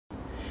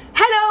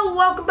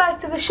welcome back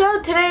to the show.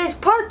 Today is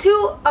part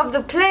 2 of the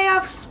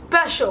playoff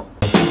special.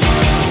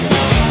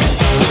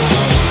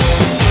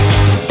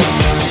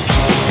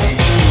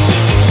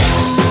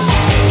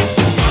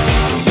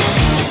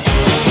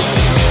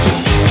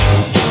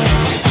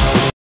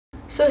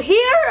 So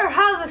here are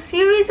how the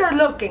series are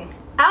looking.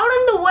 Out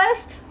in the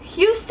West,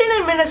 Houston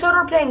and Minnesota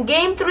are playing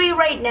Game 3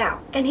 right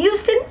now. And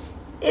Houston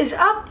is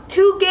up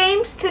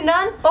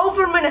 2-0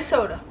 over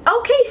Minnesota.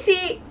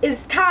 OKC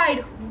is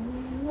tied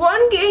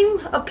 1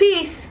 game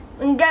apiece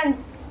against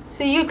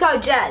the Utah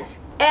Jazz.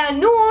 And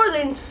New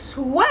Orleans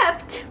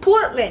swept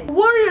Portland.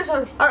 Warriors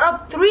are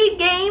up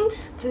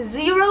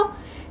 3-0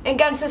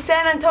 against the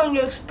San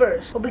Antonio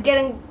Spurs. We'll be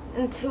getting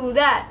into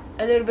that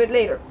a little bit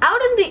later. Out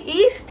in the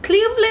East,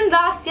 Cleveland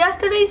lost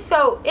yesterday,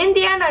 so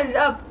Indiana is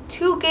up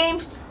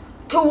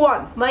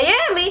 2-1.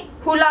 Miami,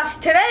 who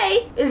lost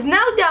today, is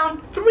now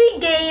down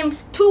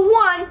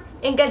 3-1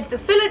 against the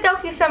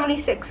Philadelphia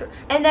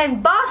 76ers. And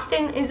then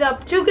Boston is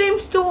up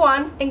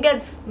 2-1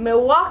 against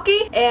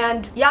Milwaukee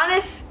and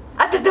Giannis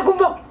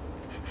Antetokounmpo.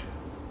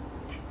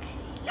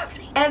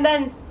 Lovely. And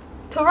then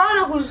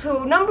Toronto, who's the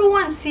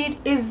 #1 seed,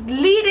 is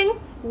leading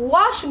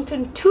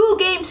Washington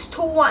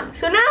 2-1.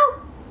 So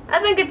now I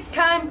think it's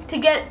time to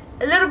get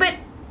a little bit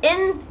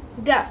in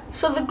depth.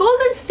 So the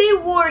Golden State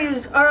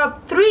Warriors are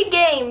up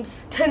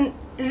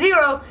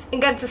 3-0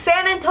 against the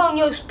San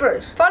Antonio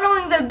Spurs,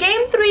 following their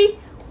Game 3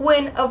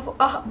 win of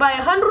by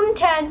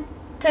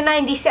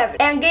 110-97,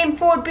 and Game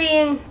 4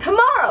 being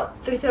tomorrow,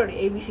 3:30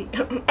 ABC.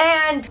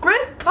 And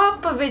Greg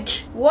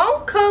Popovich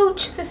won't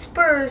coach the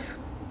Spurs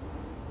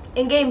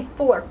in Game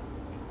 4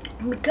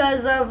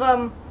 because of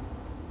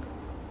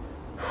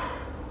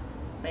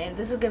man,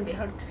 this is gonna be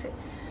hard to say,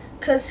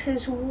 because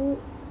his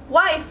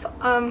wife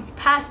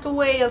passed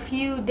away a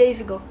few days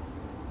ago.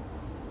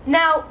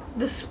 Now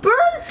the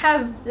Spurs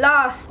have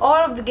lost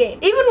all of the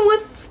games, even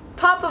with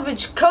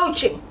Popovich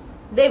coaching.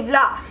 They've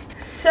lost.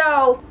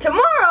 So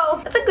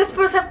tomorrow, I think the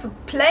Spurs have to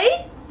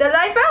play their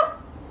life out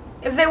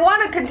if they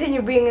want to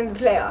continue being in the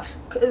playoffs.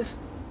 Because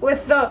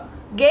with the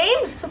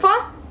games so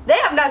far, they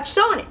have not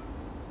shown it.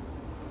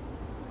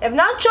 They have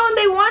not shown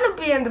they want to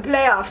be in the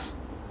playoffs.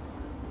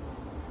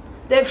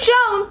 They've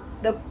shown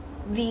the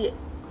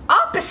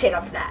opposite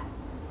of that.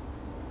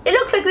 It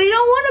looks like they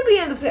don't want to be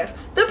in the playoffs.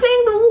 They're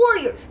playing the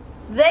Warriors.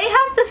 They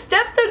have to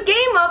step their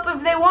game up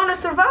if they want to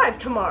survive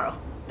tomorrow.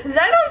 Because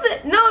I don't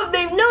know if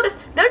they've noticed,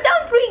 they're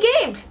down 3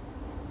 games.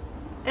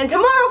 And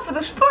tomorrow for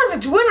the Spurs,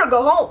 it's win or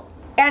go home.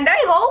 And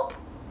I hope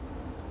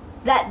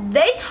that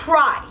they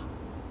try.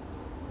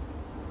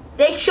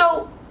 They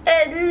show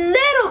a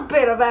little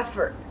bit of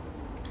effort.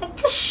 Like,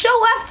 just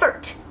show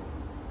effort.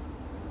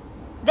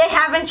 They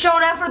haven't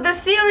shown effort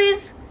this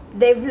series.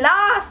 They've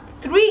lost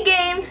 3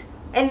 games,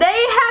 and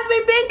they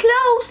haven't been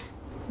close.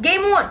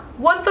 Game 1,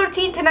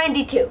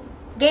 113-92.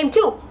 Game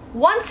 2,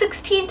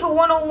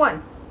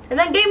 116-101. And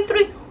then Game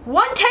 3,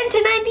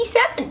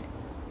 110-97.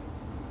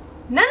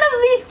 None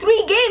of these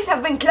 3 games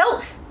have been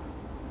close.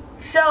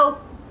 So,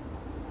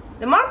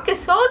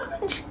 LaMarcus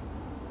Aldridge,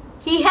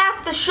 he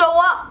has to show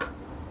up.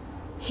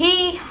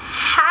 He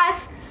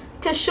has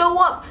to show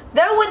up.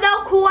 They're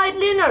without Kawhi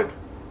Leonard.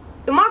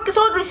 LaMarcus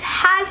Aldridge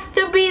has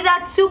to be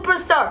that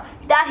superstar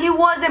that he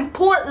was in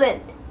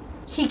Portland.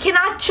 He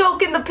cannot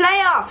choke in the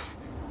playoffs.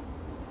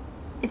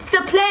 It's the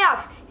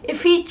playoffs.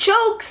 If he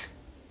chokes,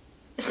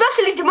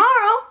 especially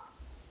tomorrow,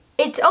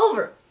 it's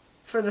over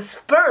for the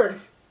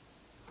Spurs.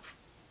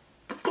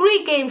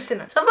 3 games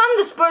tonight. So if I'm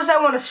the Spurs, I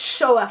want to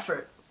show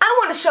effort. I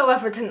want to show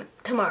effort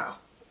tomorrow.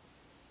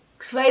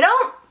 Because if I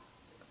don't,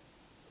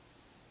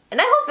 and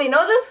I hope they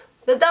know this,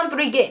 they're down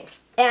 3 games.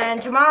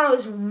 And tomorrow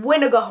is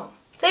win or go home.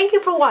 Thank you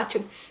for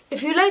watching.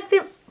 If you liked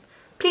it,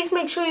 please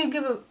make sure you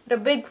give it a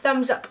big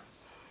thumbs up.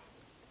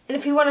 And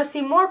if you want to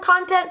see more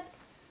content,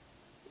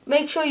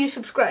 make sure you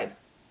subscribe.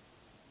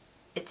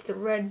 It's the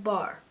red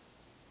bar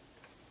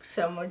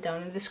somewhere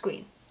down in the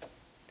screen.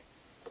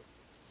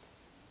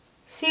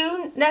 See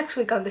you next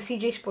week on the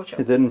CJ Sports Show.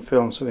 It didn't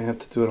film, so we have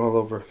to do it all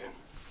over again.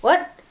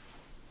 What?